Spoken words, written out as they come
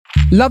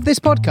Love this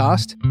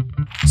podcast?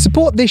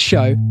 Support this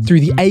show through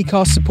the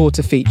Acast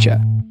supporter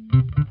feature.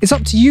 It's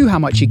up to you how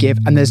much you give,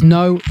 and there's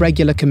no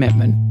regular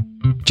commitment.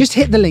 Just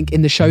hit the link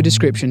in the show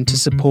description to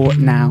support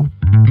now.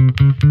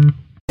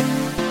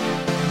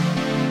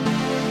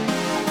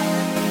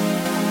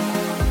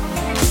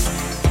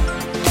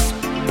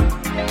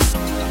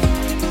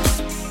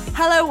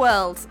 Hello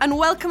world, and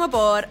welcome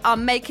aboard our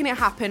Making It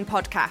Happen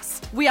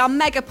podcast. We are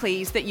mega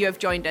pleased that you have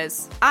joined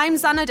us. I'm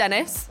Zana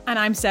Dennis. And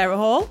I'm Sarah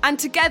Hall. And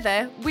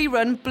together we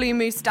run Blue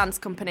Moose Dance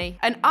Company,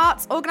 an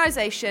arts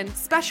organisation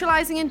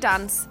specialising in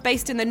dance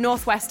based in the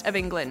northwest of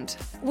England.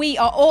 We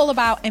are all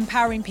about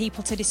empowering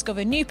people to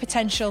discover new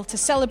potential, to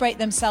celebrate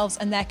themselves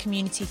and their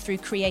community through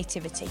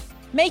creativity.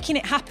 Making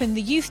It Happen,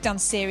 the Youth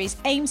Dance series,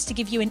 aims to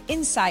give you an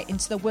insight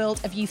into the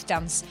world of youth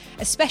dance,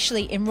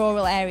 especially in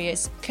rural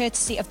areas,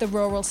 courtesy of the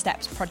Rural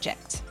Steps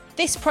project.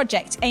 This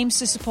project aims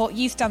to support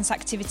youth dance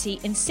activity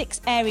in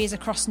 6 areas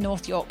across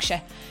North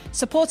Yorkshire,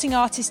 supporting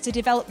artists to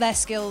develop their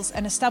skills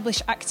and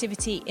establish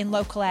activity in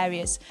local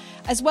areas,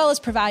 as well as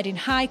providing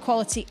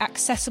high-quality,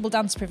 accessible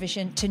dance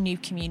provision to new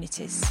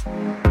communities.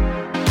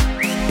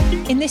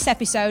 In this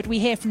episode, we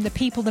hear from the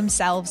people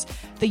themselves,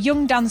 the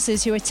young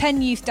dancers who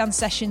attend youth dance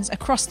sessions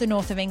across the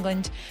north of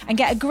England, and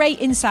get a great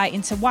insight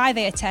into why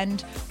they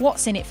attend,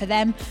 what's in it for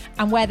them,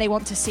 and where they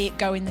want to see it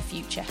go in the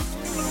future.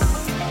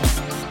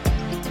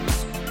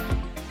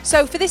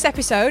 So for this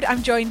episode,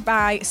 I'm joined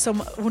by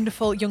some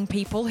wonderful young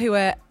people who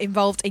are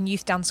involved in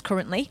youth dance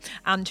currently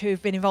and who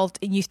have been involved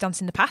in youth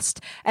dance in the past.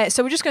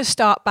 So we're just going to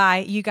start by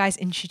you guys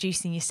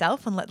introducing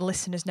yourself and let the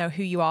listeners know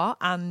who you are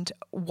and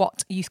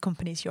what youth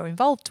companies you're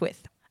involved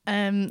with.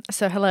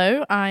 So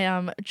hello, I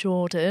am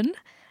Jordan.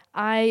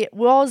 I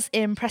was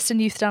in Preston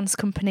Youth Dance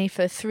Company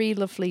for 3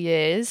 lovely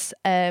years.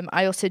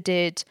 I also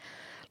did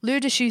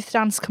Ludus Youth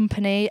Dance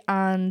Company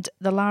and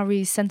the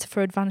Lowry Centre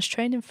for Advanced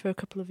Training for a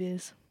couple of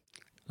years.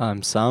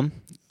 I'm Sam.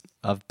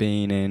 I've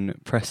been in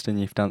Preston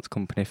Youth Dance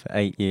Company for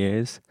 8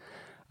 years,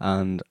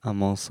 and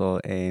I'm also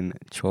in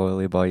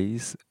Chorley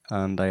Boys,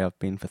 and I have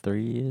been for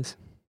 3 years.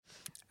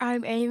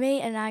 I'm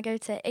Amy, and I go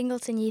to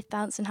Ingleton Youth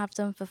Dance and have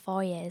done for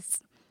 4 years.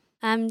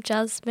 I'm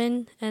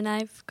Jasmine, and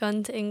I've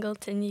gone to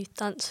Ingleton Youth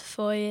Dance for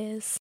 4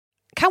 years.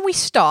 Can we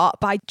start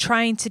by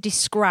trying to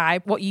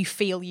describe what you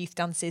feel youth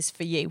dance is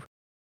for you?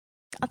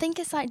 I think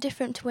it's like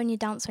different to when you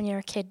dance when you're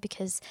a kid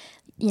because,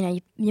 you know,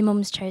 your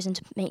mum's chosen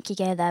to make you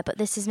go there, but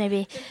this is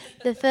maybe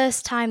the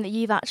first time that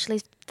you've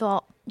actually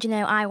thought, you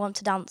know, I want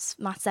to dance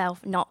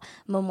myself, not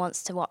mum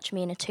wants to watch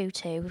me in a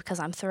tutu because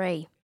I'm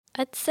 3.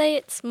 I'd say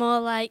it's more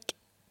like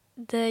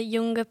the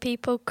younger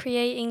people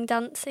creating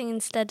dancing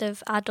instead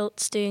of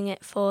adults doing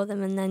it for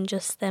them and then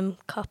just them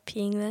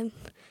copying them.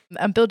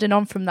 And building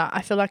on from that,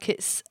 I feel like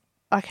it's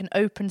like an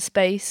open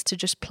space to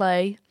just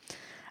play,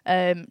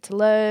 to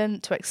learn,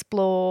 to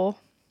explore,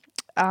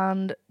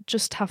 and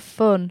just have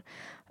fun.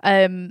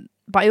 But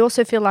I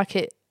also feel like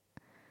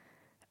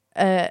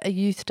a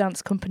youth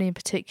dance company in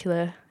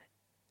particular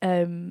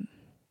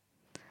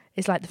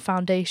is like the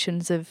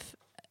foundations of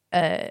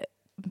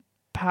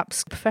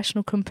perhaps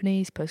professional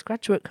companies,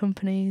 postgraduate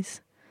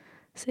companies.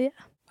 So yeah.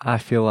 I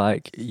feel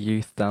like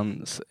youth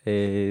dance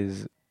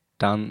is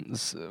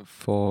dance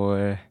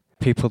for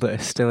people that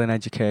are still in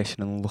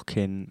education and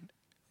looking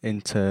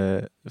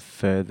into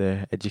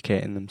further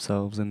educating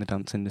themselves in the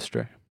dance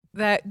industry.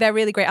 They're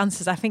really great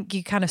answers. I think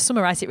you kind of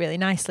summarise it really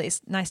nicely.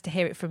 It's nice to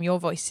hear it from your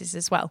voices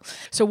as well.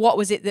 So what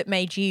was it that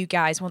made you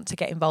guys want to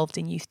get involved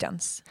in youth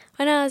dance?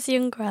 When I was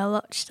younger, I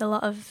watched a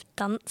lot of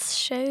dance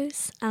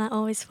shows and I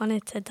always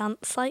wanted to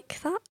dance like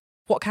that.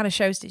 What kind of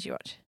shows did you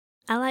watch?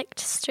 I liked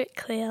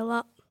Strictly a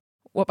lot.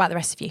 What about the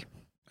rest of you?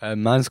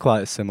 Mine's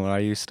quite similar. I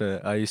used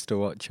to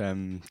watch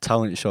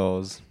talent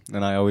shows,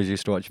 and I always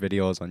used to watch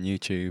videos on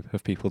YouTube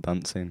of people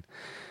dancing,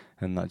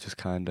 and that just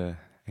kind of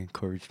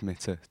encouraged me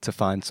to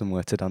find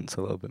somewhere to dance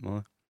a little bit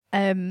more.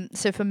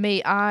 So for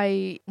me,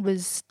 I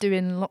was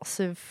doing lots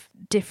of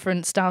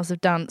different styles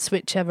of dance,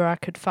 whichever I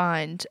could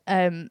find.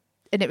 And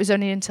it was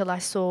only until I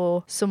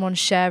saw someone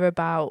share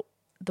about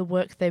the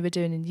work they were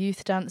doing in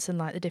youth dance and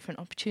like the different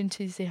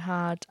opportunities they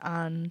had,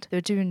 and they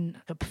were doing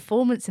a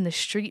performance in the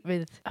street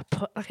with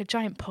a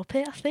giant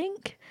puppet, I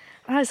think.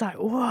 And I was like,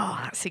 whoa,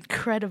 that's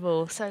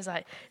incredible. So I was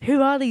like,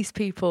 who are these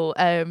people?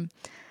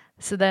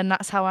 So then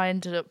that's how I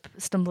ended up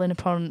stumbling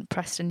upon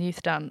Preston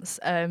Youth Dance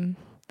and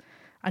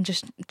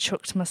just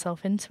chucked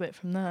myself into it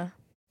from there.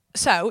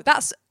 So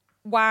that's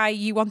why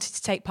you wanted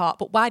to take part,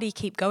 but why do you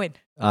keep going?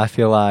 I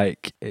feel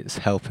like it's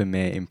helping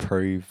me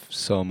improve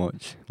so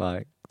much,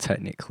 like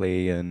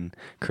technically and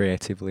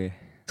creatively.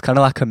 It's kind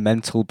of like a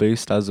mental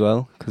boost as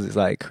well, because it's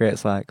like it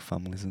creates like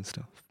families and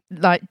stuff.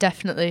 Like,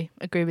 definitely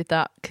agree with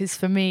that, because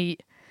for me,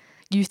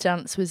 youth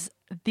dance was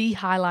the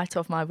highlight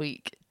of my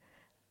week.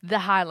 The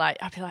highlight.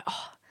 I'd be like,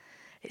 oh,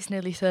 it's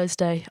nearly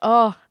Thursday.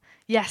 Oh,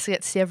 yes, I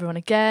get to see everyone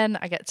again.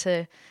 I get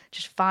to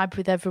just vibe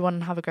with everyone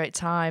and have a great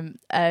time.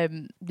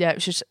 Yeah, it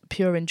was just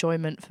pure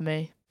enjoyment for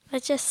me. I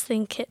just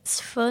think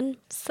it's fun.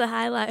 It's the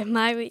highlight of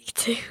my week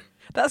too.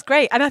 That's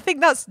great. And I think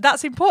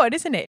that's important,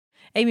 isn't it?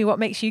 Amy, what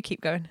makes you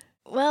keep going?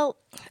 Well,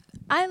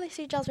 I only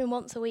see Jasmine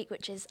once a week,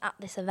 which is at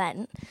this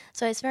event,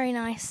 so it's very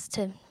nice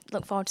to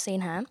look forward to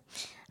seeing her.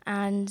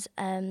 And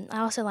I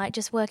also like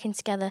just working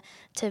together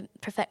to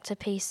perfect a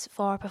piece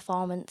for a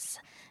performance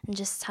and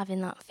just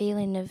having that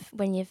feeling of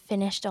when you've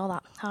finished all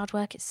that hard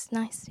work. It's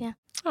nice, yeah.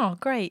 Oh,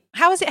 great.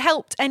 How has it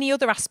helped any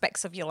other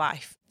aspects of your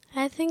life?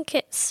 I think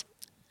it's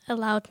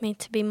allowed me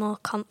to be more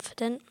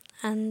confident,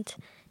 and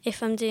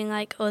if I'm doing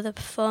like other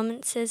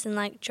performances and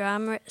like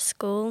drama at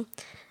school,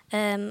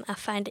 I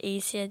find it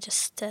easier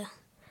just to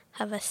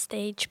have a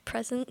stage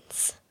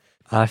presence.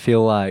 I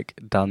feel like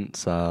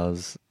dance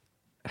has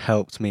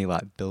helped me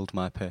like build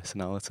my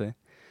personality.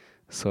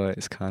 So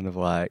it's kind of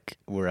like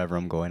wherever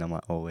I'm going, I'm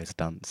like always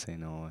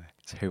dancing, or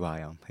it's who I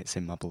am. It's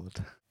in my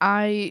blood.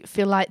 I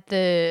feel like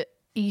the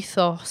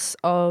ethos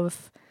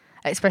of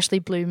especially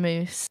Blue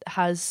Moose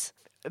has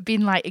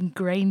been like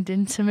ingrained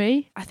into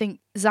me. I think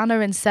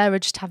Xana and Sarah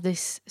just have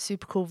this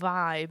super cool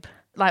vibe,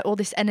 like all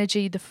this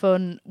energy, the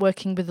fun,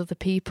 working with other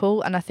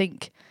people, and I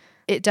think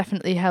it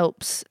definitely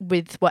helps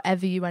with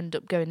whatever you end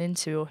up going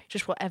into or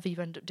just whatever you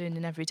end up doing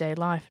in everyday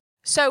life.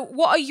 So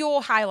what are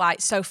your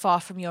highlights so far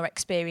from your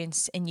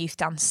experience in youth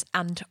dance,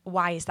 and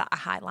why is that a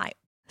highlight?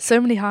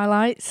 So many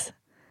highlights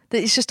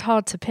that it's just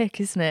hard to pick,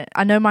 isn't it?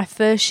 I know my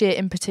first year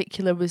in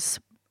particular was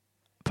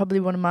probably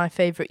one of my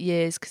favourite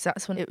years because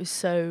that's when it was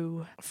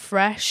so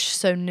fresh,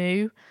 so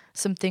new,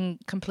 something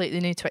completely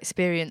new to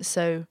experience.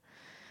 So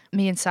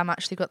me and Sam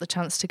actually got the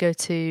chance to go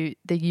to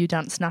the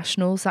U-Dance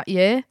Nationals that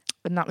year,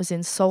 and that was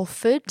in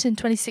Salford in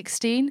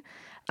 2016.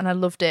 And I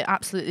loved it,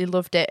 absolutely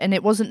loved it. And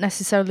it wasn't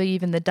necessarily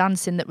even the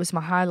dancing that was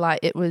my highlight.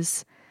 It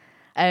was,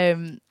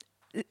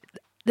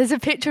 there's a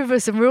picture of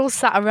us and we're all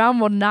sat around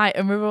one night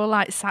and we were all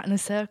like sat in a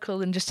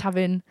circle and just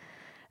having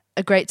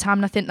a great time.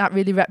 And I think that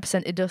really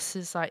represented us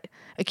as like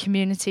a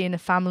community and a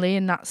family.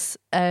 And that's,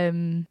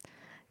 that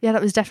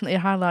was definitely a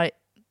highlight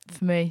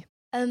for me.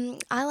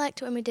 I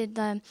liked when we did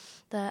the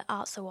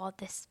Arts Award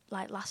this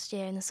last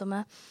year in the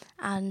summer,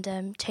 and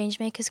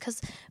Changemakers,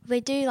 because they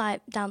do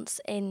like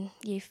dance in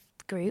youth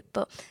group,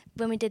 but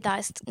when we did that,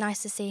 it's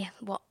nice to see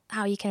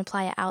how you can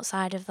apply it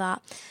outside of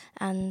that,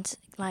 and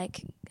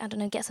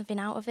get something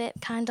out of it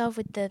kind of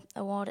with the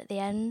award at the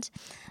end.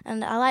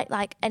 And I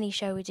like any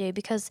show we do,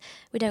 because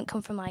we don't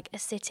come from a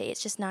city.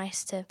 It's just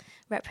nice to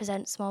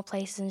represent small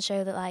places and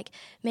show that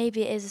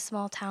maybe it is a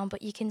small town,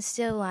 but you can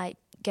still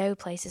go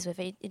places with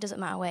it. It doesn't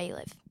matter where you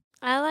live.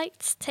 I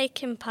liked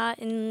taking part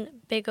in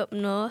Big Up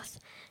North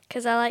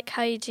because I like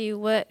how you do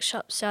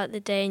workshops throughout the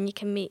day and you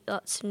can meet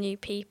lots of new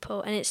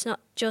people, and it's not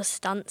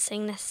just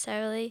dancing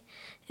necessarily,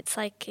 it's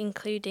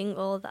including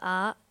all the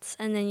arts,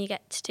 and then you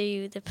get to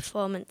do the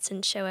performance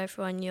and show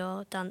everyone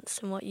your dance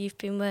and what you've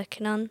been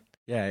working on.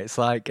 Yeah, it's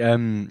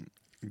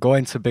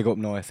going to Big Up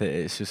North,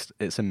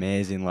 it's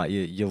amazing.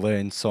 You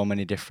learn so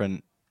many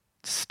different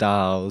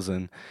styles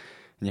and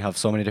you have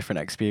so many different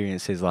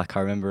experiences. I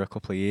remember a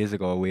couple of years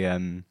ago we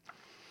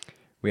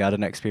had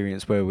an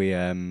experience where we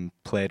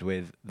played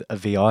with a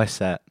VI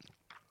set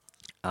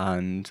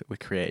and we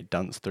created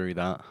dance through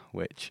that,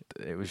 which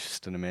it was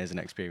just an amazing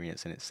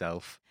experience in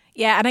itself.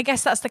 Yeah, and I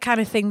guess that's the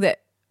kind of thing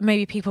that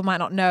maybe people might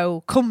not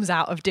know comes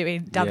out of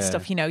doing dance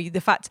stuff.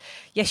 The fact,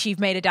 yes, you've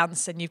made a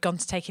dance and you've gone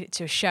to take it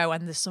to a show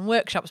and there's some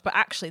workshops, but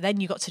actually then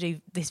you got to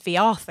do this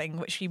VR thing,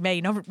 which you may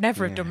never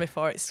have done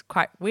before. It's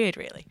quite weird,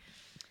 really.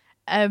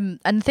 And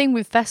the thing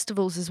with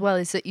festivals as well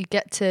is that you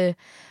get to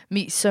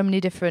meet so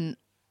many different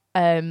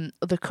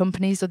other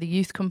companies, other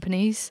youth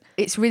companies.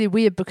 It's really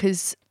weird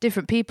because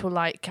different people,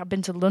 I've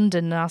been to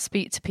London and I'll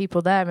speak to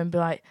people there and be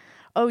like,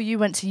 oh, you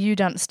went to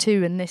U-Dance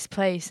too in this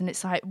place, and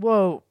it's like,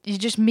 whoa, you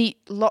just meet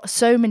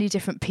so many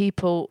different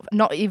people,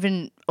 not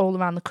even all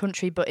around the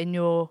country but in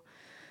your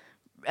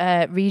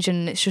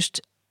region. It's just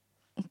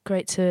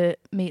great to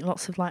meet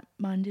lots of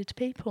like-minded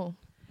people.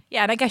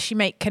 Yeah, and I guess you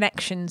make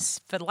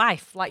connections for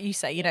life, like you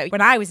say.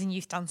 When I was in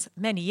youth dance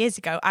many years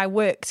ago, I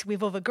worked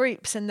with other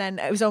groups, and then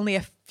it was only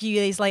a few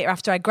years later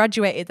after I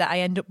graduated that I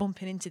end up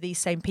bumping into these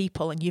same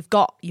people, and you've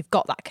got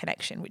that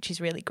connection, which is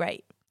really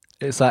great.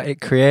 It's it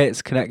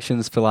creates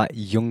connections for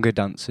younger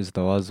dancers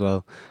though as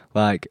well.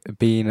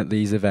 Being at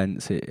these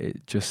events,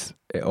 it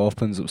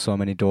opens up so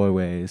many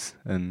doorways,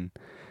 and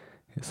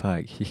it's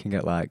you can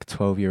get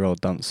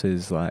 12-year-old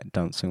dancers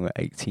dancing with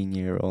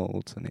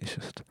 18-year-olds, and it's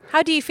just...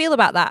 How do you feel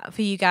about that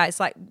for you guys,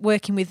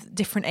 working with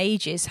different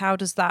ages? How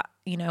does that,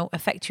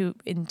 affect you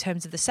in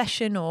terms of the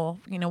session, or,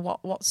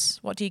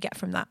 what do you get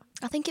from that?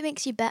 I think it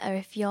makes you better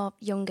if you're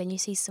younger and you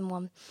see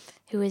someone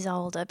who is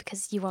older,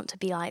 because you want to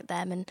be like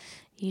them, and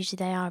usually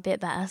they are a bit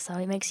better, so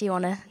it makes you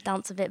want to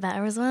dance a bit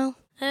better as well.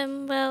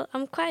 Well,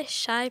 I'm quite a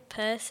shy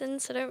person,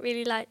 so I don't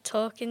really like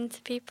talking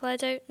to people I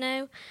don't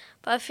know.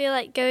 But I feel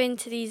like going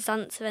to these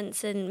dance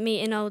events and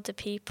meeting older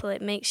people,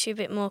 it makes you a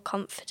bit more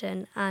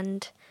confident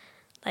and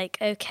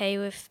okay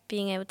with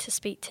being able to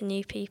speak to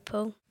new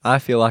people. I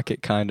feel like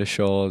it kind of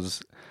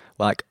shows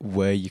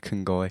where you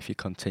can go if you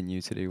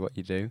continue to do what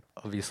you do.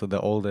 Obviously,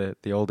 the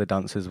older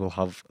dancers will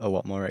have a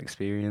lot more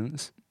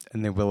experience,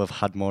 and they will have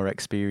had more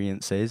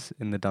experiences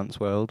in the dance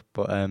world.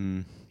 But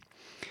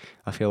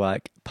I feel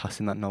like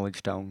passing that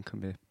knowledge down can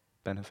be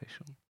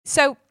beneficial.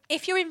 So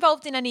if you're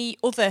involved in any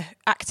other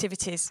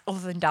activities other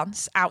than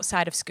dance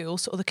outside of school,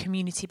 so other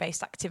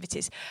community-based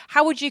activities,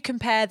 how would you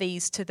compare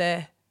these to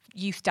the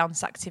youth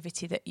dance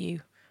activity that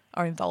you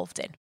are involved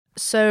in?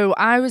 So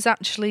I was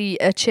actually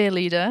a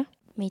cheerleader.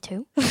 Me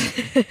too.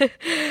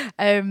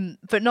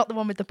 But not the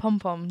one with the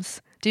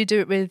pom-poms. Do you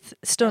do it with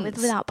stunts?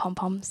 Without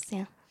pom-poms,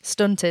 yeah.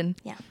 Stunting?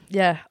 Yeah.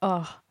 Yeah.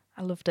 Oh,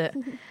 I loved it.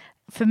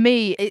 For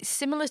me, it's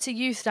similar to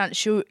youth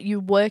dance. You're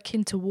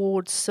working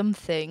towards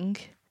something,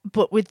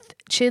 but with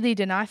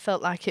cheerleading, I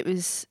felt like it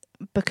was,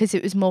 because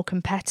it was more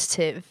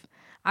competitive,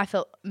 I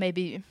felt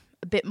maybe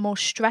a bit more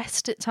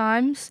stressed at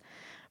times,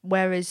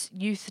 whereas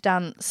youth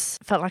dance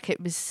felt like it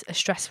was a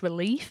stress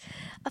relief.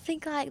 I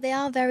think like they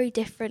are very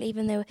different,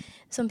 even though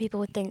some people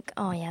would think,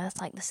 oh yeah, that's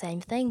like the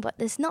same thing, but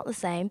it's not the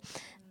same.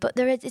 But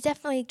it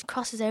definitely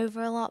crosses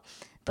over a lot,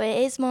 but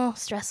it is more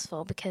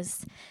stressful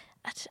because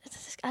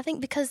I think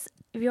because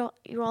you're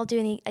all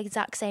doing the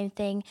exact same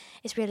thing,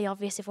 it's really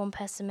obvious if one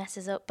person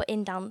messes up. But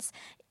in dance,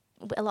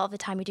 a lot of the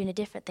time you're doing a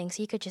different thing,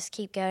 so you could just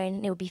keep going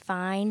and it would be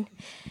fine.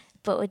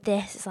 But with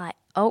this, it's like,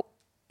 oh,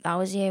 that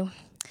was you,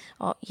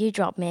 or you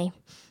dropped me,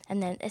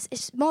 and then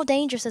it's more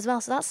dangerous as well,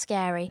 so that's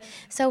scary.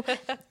 So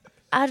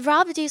I'd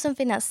rather do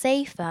something that's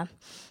safer,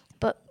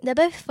 but they're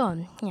both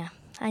fun. Yeah,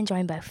 I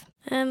enjoy them both.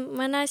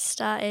 When I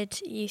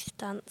started youth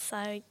dance,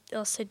 I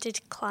also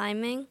did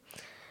climbing,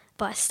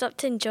 but I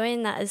stopped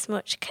enjoying that as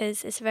much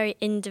because it's a very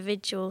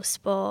individual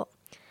sport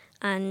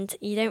and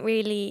you don't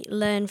really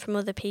learn from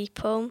other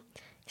people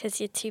because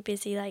you're too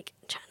busy like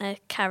trying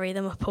to carry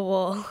them up a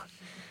wall.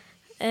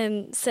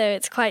 So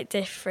it's quite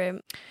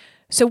different.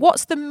 So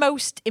what's the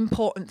most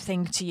important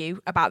thing to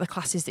you about the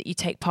classes that you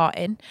take part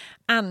in,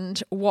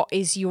 and what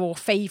is your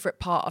favourite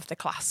part of the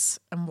class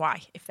and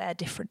why, if they're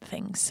different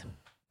things?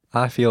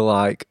 I feel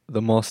like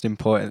the most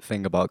important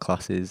thing about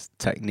class is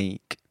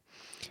technique,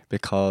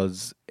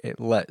 because it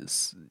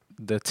lets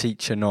the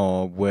teacher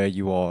know where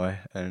you are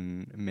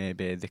and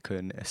maybe they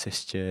can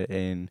assist you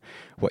in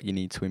what you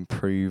need to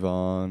improve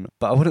on.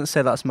 But I wouldn't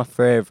say that's my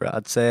favourite.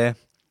 I'd say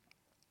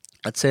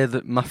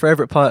that my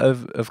favourite part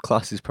of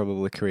class is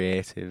probably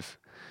creative.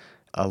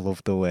 I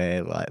love the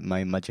way like my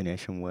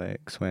imagination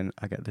works when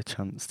I get the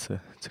chance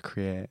to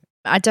create.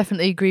 I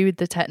definitely agree with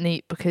the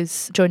technique,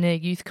 because joining a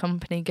youth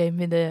company gave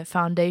me the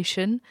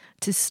foundation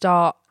to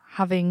start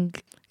having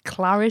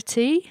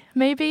clarity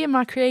maybe in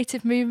my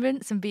creative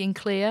movements and being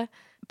clear.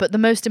 But the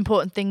most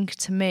important thing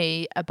to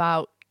me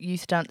about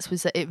youth dance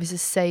was that it was a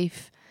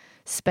safe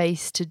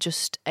space to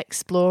just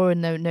explore,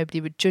 and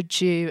nobody would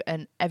judge you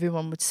and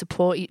everyone would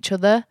support each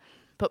other.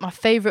 But my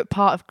favourite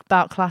part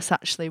about class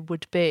actually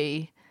would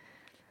be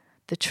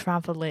the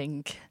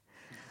travelling.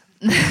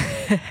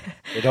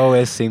 It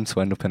always seemed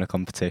to end up in a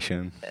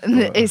competition.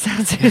 It's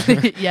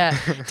absolutely, yeah,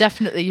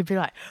 definitely. You'd be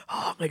like,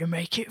 oh, I'm going to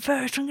make it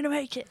first, I'm going to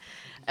make it.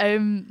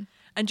 And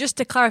just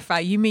to clarify,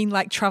 you mean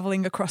like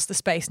travelling across the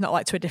space, not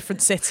like to a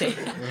different city?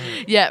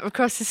 Yeah,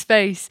 across the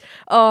space.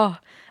 Oh,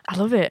 I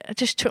love it. I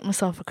just chucked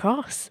myself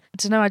across. I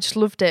don't know, I just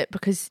loved it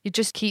because you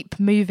just keep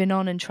moving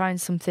on and trying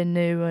something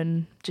new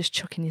and just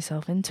chucking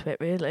yourself into it,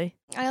 really.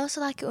 I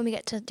also like it when we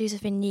get to do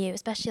something new,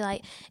 especially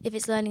like if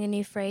it's learning a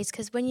new phrase,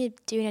 because when you're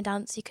doing a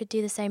dance, you could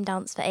do the same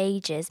dance for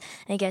ages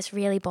and it gets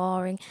really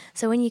boring.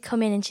 So when you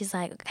come in and she's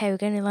like, okay, we're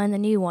going to learn the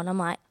new one, I'm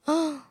like,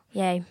 oh,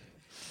 yay.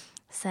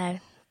 So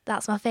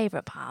that's my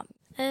favourite part.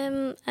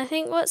 I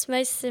think what's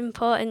most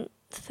important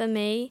for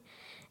me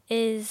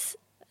is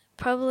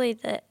probably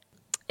that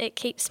it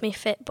keeps me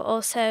fit, but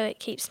also it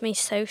keeps me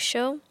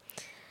social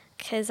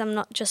because I'm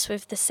not just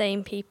with the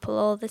same people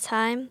all the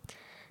time.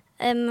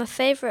 My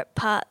favourite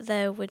part,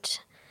 though, would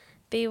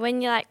be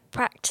when you're like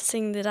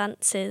practising the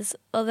dances.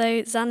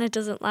 Although Zana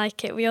doesn't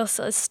like it, we all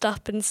sort of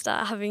stop and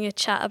start having a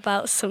chat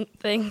about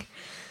something.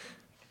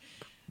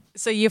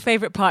 So your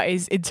favourite part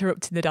is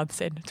interrupting the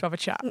dancing to have a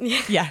chat?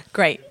 Yeah,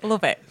 great.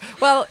 Love it.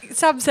 Well,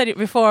 Sam said it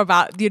before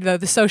about, the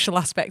social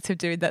aspect of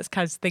doing that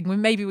kind of thing. Well,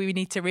 maybe we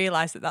need to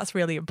realise that that's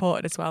really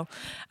important as well.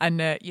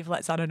 And you've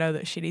let Zana know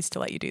that she needs to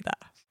let you do that.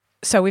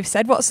 So we've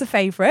said what's the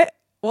favourite.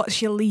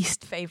 What's your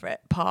least favourite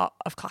part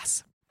of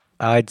class?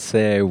 I'd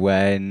say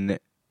when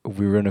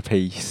we run a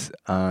piece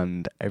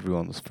and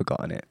everyone's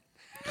forgotten it.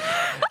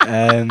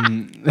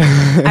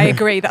 I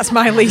agree. That's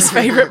my least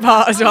favourite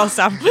part as well,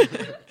 Sam.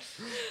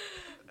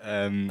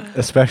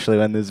 Especially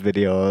when there's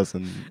videos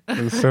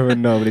and so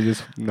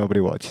nobody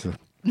watches them.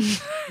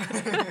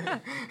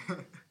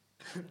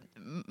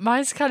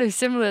 Mine's kind of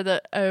similar,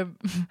 that I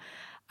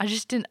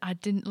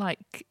didn't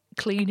like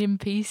cleaning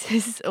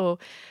pieces or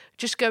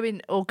just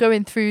going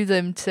through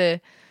them to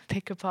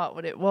pick apart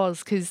what it was,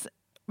 because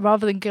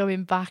rather than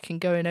going back and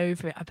going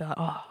over it, I'd be like,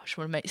 oh, I just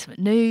want to make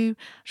something new, I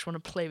just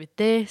want to play with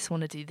this, I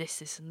want to do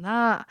this and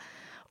that.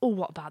 Oh,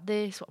 what about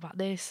this?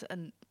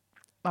 And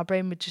my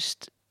brain would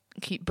just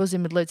keep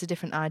buzzing with loads of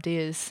different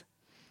ideas.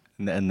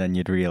 And then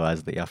you'd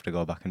realise that you have to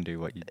go back and do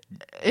what you...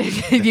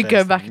 You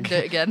go back and do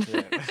it again.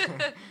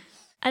 Yeah.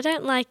 I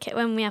don't like it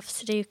when we have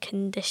to do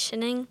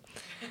conditioning,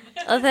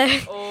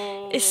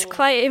 although it's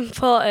quite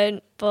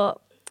important,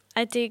 but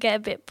I do get a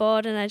bit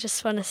bored and I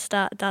just want to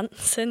start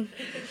dancing.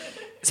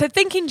 So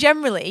thinking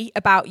generally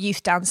about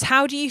youth dance,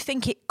 how do you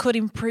think it could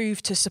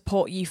improve to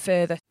support you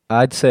further?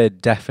 I'd say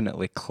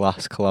definitely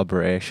class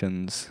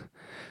collaborations.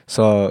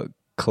 So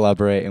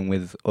collaborating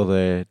with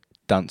other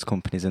dance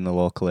companies in the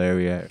local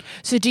area.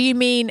 So do you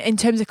mean in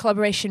terms of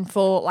collaboration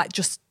for like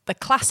just the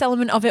class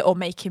element of it, or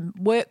making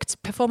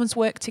performance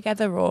work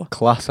together, or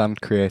Class and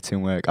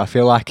creating work. I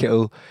feel like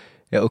it'll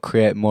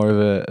create more of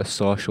a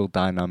social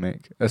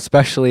dynamic,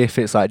 especially if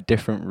it's like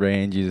different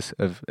ranges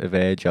of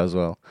age as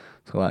well.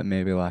 So like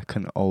maybe like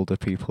an older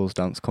people's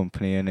dance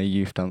company and a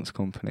youth dance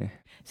company.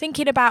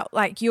 thinking about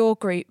like your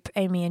group,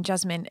 Amy and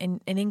Jasmine, in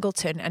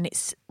Ingleton, and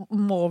it's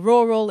more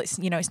rural, it's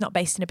not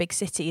based in a big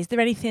city. Is there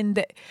anything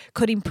that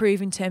could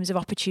improve in terms of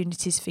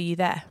opportunities for you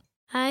there?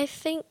 I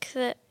think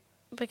that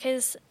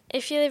because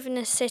if you live in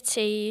a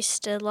city, you're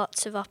used to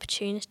lots of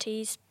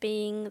opportunities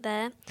being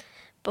there,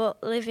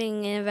 but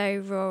living in a very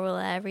rural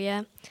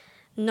area,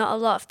 not a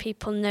lot of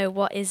people know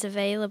what is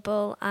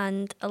available,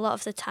 and a lot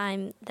of the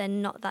time they're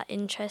not that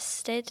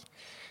interested.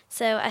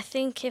 So I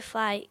think if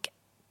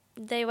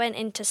they went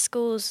into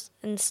schools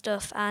and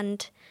stuff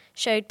and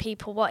showed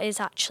people what is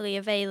actually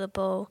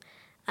available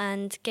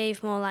and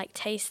gave more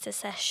taster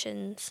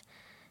sessions,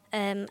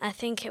 I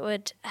think it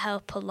would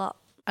help a lot.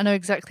 I know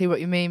exactly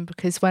what you mean,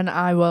 because when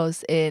I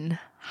was in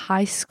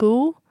high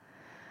school,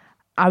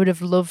 I would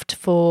have loved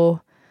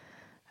for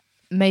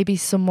maybe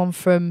someone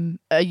from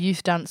a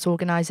youth dance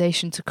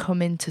organisation to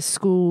come into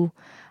school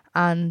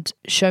and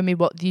show me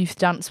what youth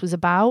dance was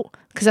about.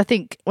 Because I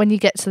think when you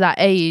get to that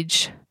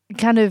age, you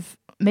kind of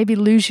maybe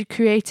lose your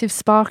creative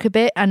spark a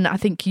bit, and I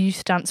think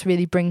youth dance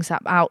really brings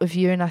that out of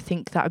you, and I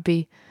think that would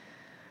be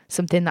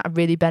something that would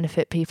really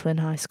benefit people in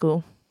high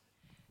school.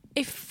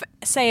 If,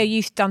 say, a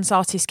youth dance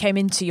artist came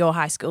into your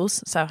high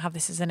schools, so I have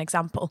this as an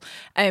example,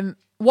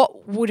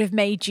 what would have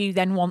made you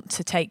then want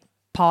to take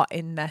part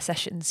in their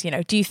sessions?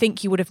 Do you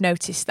think you would have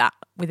noticed that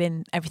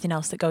within everything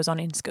else that goes on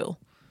in school?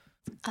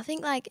 I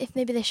think if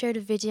maybe they showed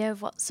a video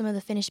of what some of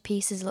the finished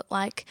pieces look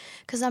like.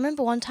 Because I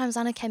remember one time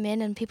Zana came in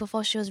and people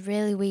thought she was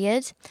really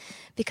weird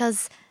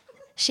because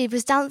she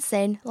was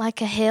dancing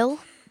like a hill,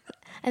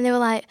 and they were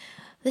like,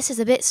 this is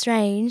a bit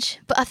strange.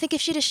 But I think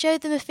if she'd have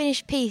showed them a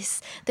finished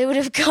piece, they would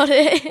have got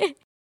it.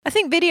 I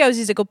think videos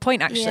is a good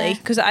point, actually, Yeah.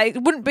 because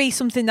it wouldn't be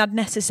something I'd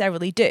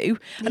necessarily do.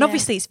 And Yeah.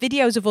 obviously it's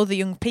videos of other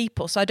young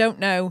people, so I don't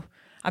know.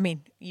 I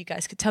mean, you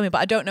guys could tell me, but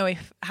I don't know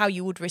how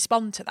you would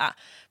respond to that.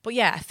 But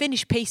yeah, a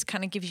finished piece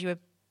kind of gives you a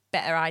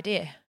better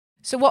idea.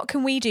 So what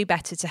can we do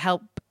better to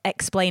help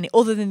explain it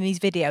other than these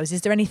videos?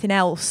 Is there anything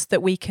else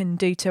that we can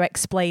do to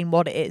explain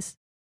what it is?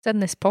 Send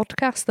this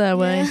podcast their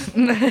way.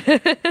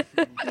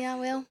 Yeah, I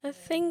will. I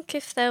think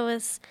if there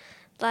was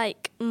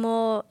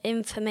more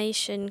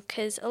information,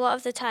 because a lot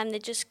of the time they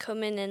just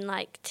come in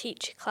and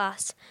teach a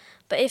class,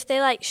 but if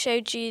they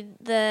showed you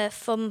the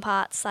fun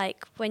parts,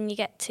 when you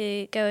get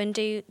to go and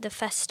do the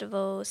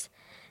festivals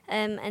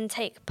and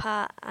take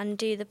part and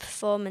do the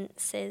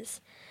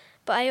performances.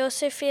 But I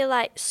also feel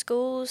like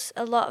schools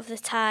a lot of the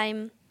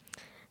time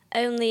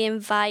only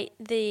invite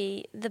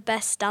the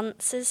best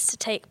dancers to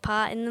take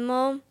part in them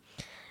all.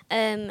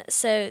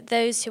 So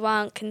those who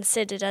aren't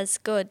considered as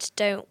good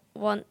don't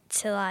want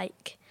to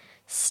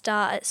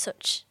start at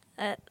such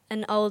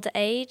an older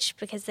age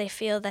because they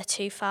feel they're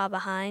too far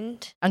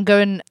behind. And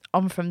going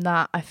on from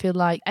that, I feel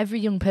like every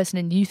young person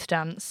in youth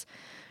dance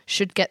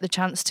should get the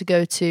chance to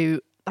go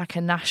to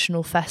a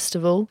national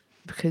festival,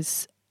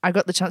 because I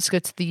got the chance to go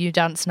to the Youth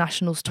Dance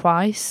Nationals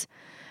twice,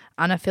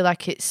 and I feel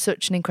like it's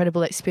such an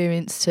incredible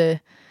experience to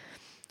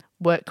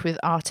work with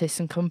artists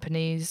and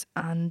companies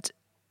and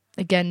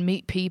again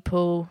meet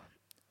people,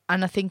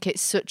 and I think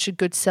it's such a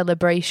good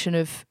celebration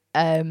of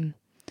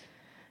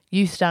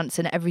youth dance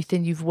and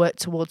everything you've worked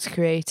towards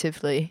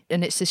creatively,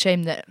 and it's a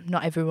shame that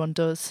not everyone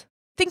does.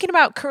 Thinking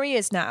about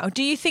careers now,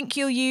 do you think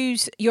you'll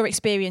use your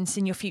experience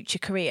in your future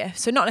career?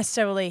 So not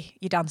necessarily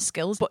your dance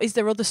skills, but is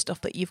there other stuff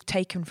that you've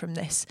taken from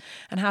this,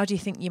 and how do you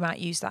think you might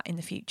use that in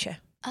the future?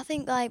 I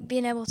think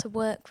being able to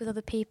work with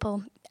other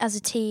people as a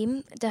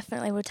team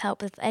definitely would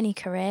help with any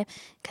career,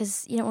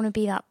 because you don't want to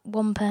be that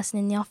one person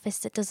in the office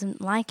that doesn't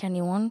like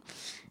anyone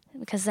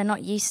because they're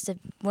not used to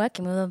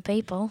working with other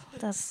people.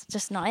 That's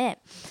just not it.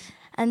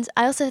 And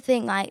I also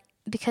think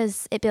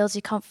because it builds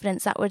your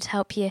confidence, that would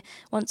help you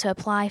want to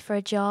apply for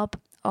a job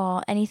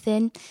or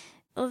anything.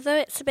 Although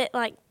it's a bit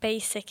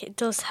basic, it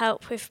does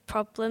help with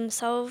problem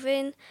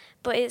solving,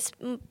 but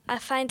I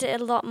find it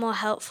a lot more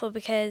helpful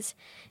because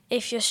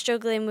if you're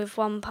struggling with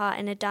one part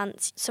in a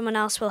dance, someone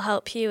else will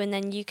help you and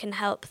then you can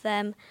help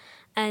them,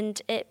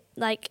 and it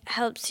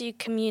helps you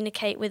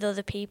communicate with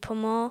other people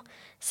more.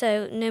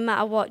 So no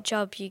matter what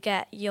job you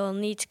get, you'll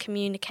need to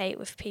communicate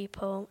with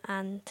people,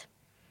 and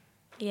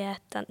yeah,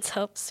 dance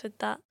helps with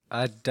that.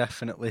 I'd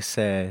definitely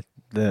say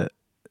that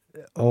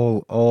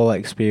all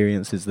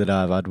experiences that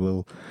I've had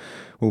will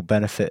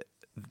benefit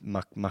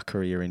my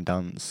career in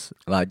dance.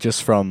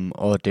 Just from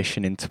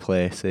auditioning to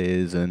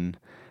places and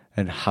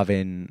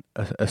having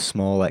a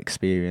small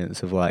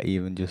experience of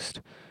even just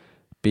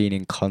being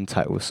in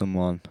contact with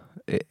someone.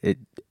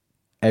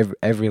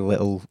 every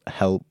little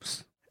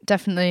helps.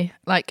 Definitely,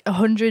 like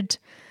 100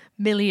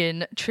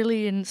 million,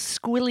 trillion,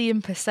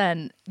 squillion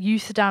 %,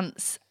 youth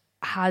dance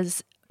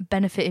has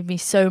benefited me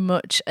so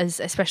much,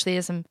 especially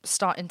as I'm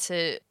starting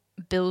to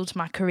build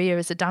my career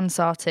as a dance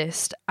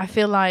artist. I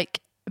feel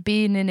like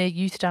being in a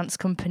youth dance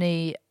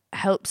company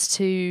helps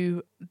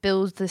to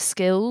build the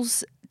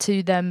skills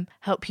to then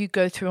help you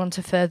go through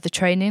onto further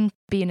training,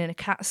 being in a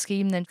CAT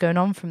scheme, then going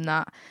on from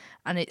that.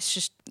 And it's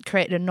just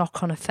created a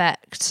knock-on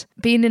effect.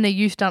 Being in a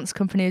youth dance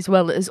company as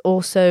well has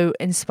also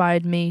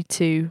inspired me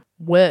to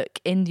work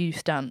in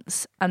youth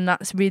dance. And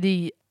that's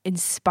really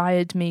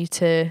inspired me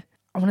to,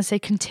 I want to say,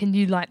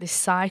 continue like this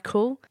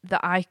cycle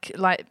that I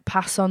like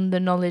pass on the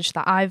knowledge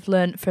that I've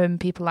learned from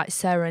people like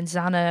Sarah and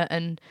Zana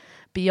and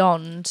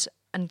beyond,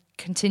 and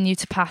continue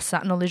to pass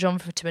that knowledge on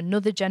to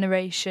another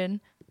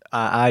generation.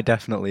 I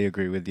definitely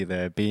agree with you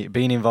there.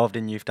 Being involved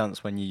in youth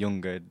dance when you're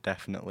younger,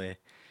 definitely,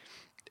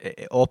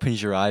 it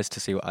opens your eyes to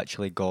see what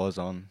actually goes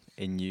on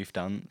in youth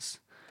dance,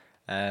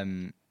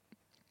 and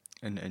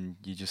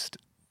you just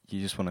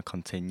want to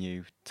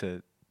continue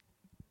to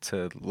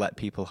let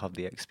people have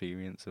the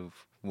experience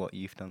of what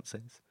youth dance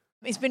is.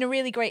 It's been a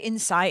really great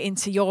insight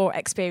into your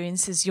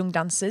experience as young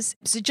dancers.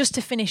 So just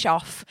to finish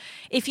off,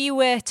 if you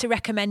were to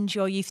recommend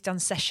your youth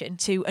dance session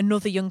to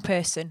another young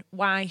person,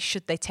 why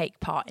should they take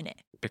part in it?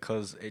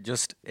 Because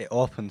it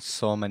opens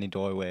so many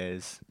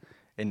doorways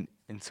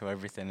into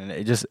everything, and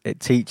it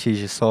teaches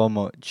you so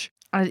much.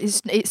 And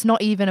it's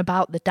not even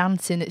about the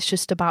dancing, it's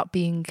just about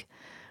being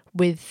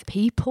with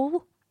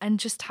people and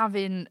just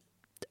having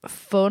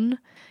fun.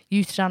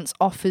 Youth dance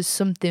offers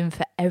something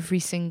for every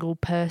single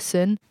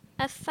person.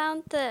 I've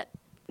found that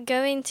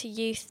going to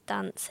youth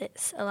dance,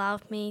 it's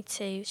allowed me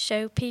to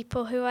show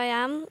people who I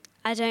am.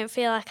 I don't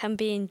feel like I'm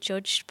being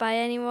judged by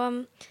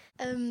anyone.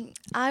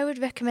 I would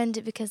recommend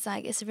it because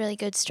it's a really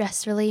good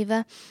stress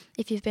reliever.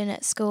 If you've been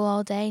at school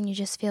all day and you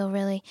just feel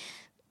really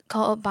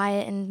caught up by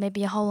it and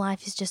maybe your whole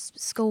life is just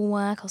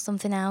schoolwork or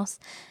something else,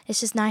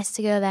 it's just nice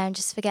to go there and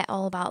just forget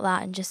all about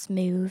that and just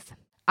move.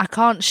 I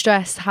can't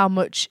stress how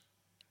much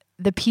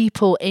the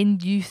people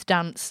in youth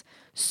dance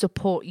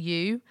support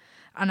you.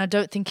 And I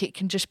don't think it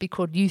can just be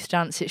called youth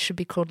dance. It should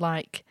be called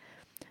like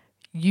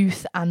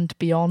youth and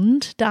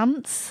beyond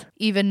dance.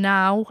 Even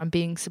now, I'm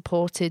being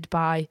supported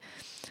by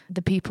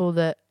the people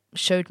that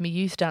showed me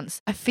youth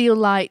dance. I feel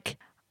like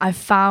I've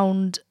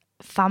found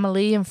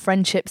family and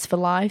friendships for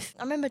life.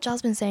 I remember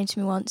Jasmine saying to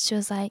me once, she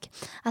was like,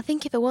 I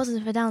think if it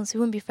wasn't for dance, we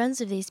wouldn't be friends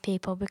with these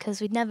people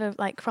because we'd never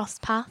cross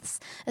paths,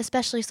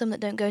 especially some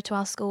that don't go to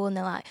our school and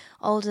they're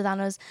older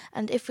than us.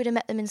 And if we'd have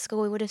met them in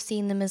school, we would have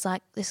seen them as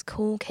this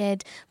cool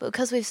kid. But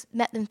because we've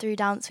met them through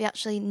dance, we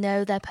actually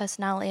know their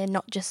personality and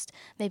not just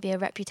maybe a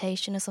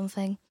reputation or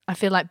something. I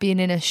feel like being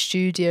in a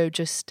studio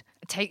just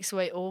takes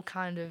away all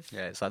kind of...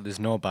 Yeah, it's like there's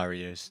no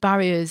barriers.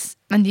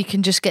 And you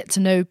can just get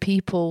to know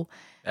people.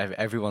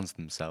 Everyone's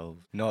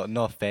themselves.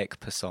 No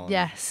fake persona.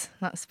 Yes,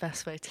 that's the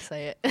best way to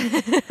say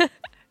it.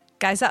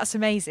 Guys, that's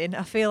amazing.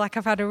 I feel like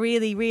I've had a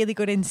really, really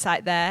good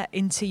insight there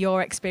into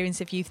your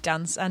experience of youth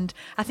dance, and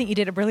I think you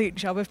did a brilliant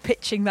job of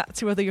pitching that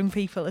to other young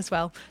people as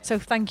well. So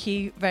thank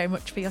you very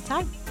much for your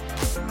time.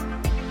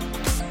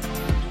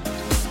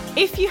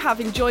 If you have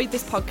enjoyed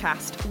this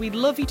podcast, we'd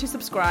love you to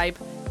subscribe,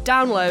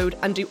 download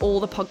and do all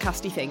the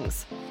podcasty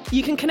things.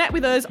 You can connect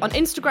with us on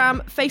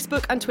Instagram,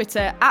 Facebook and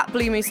Twitter at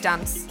Blue Moose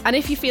Dance. And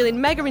if you're feeling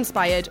mega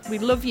inspired,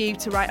 we'd love you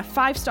to write a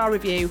 5-star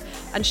review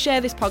and share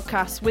this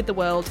podcast with the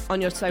world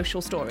on your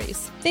social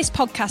stories. This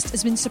podcast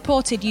has been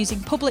supported using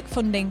public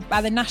funding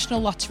by the National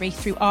Lottery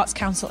through Arts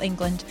Council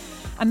England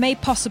and made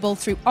possible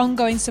through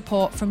ongoing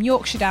support from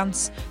Yorkshire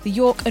Dance, the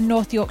York and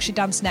North Yorkshire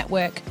Dance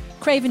Network,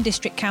 Craven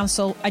District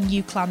Council and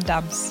UClan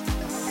Dance.